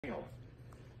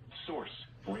Source,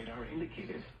 radar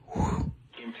indicated.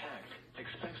 Impact,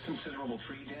 expects considerable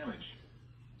tree damage.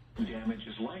 Damage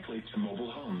is likely to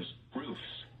mobile homes, roofs,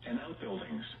 and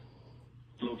outbuildings.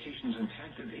 Locations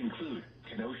impacted include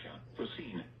Kenosha,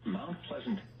 Racine, Mount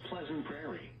Pleasant, Pleasant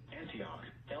Prairie, Antioch,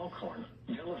 Elkhorn,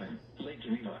 Delavan, Lake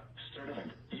Geneva,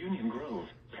 Sturtevant, Union Grove,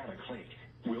 Paddock Lake,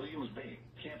 Williams Bay,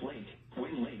 Camp Lake,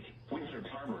 Wynn Lake, Winthrop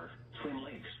Harbor, Twin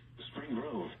Lakes, Spring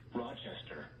Grove,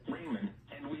 Rochester, Raymond,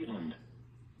 and Wheatland.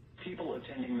 People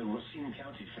attending the Racine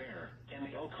County Fair and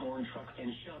the Elkhorn Truck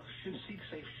and Shop should seek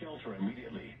safe shelter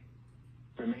immediately.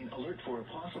 Remain alert for a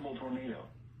possible tornado.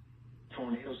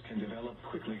 Tornadoes can develop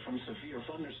quickly from severe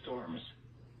thunderstorms.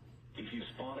 If you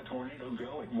spot a tornado,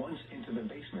 go at once into the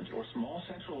basement or small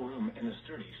central room in a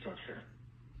sturdy structure.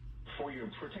 For your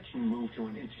protection, move to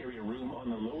an interior room on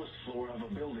the lowest floor of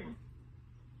a building.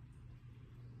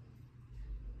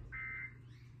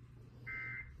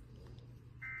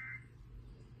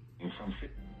 From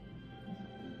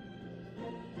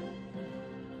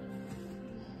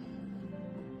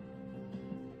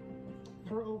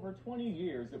For over 20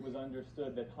 years, it was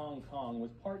understood that Hong Kong was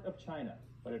part of China,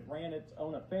 but it ran its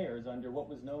own affairs under what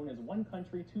was known as one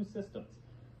country, two systems.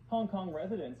 Hong Kong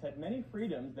residents had many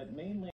freedoms that mainland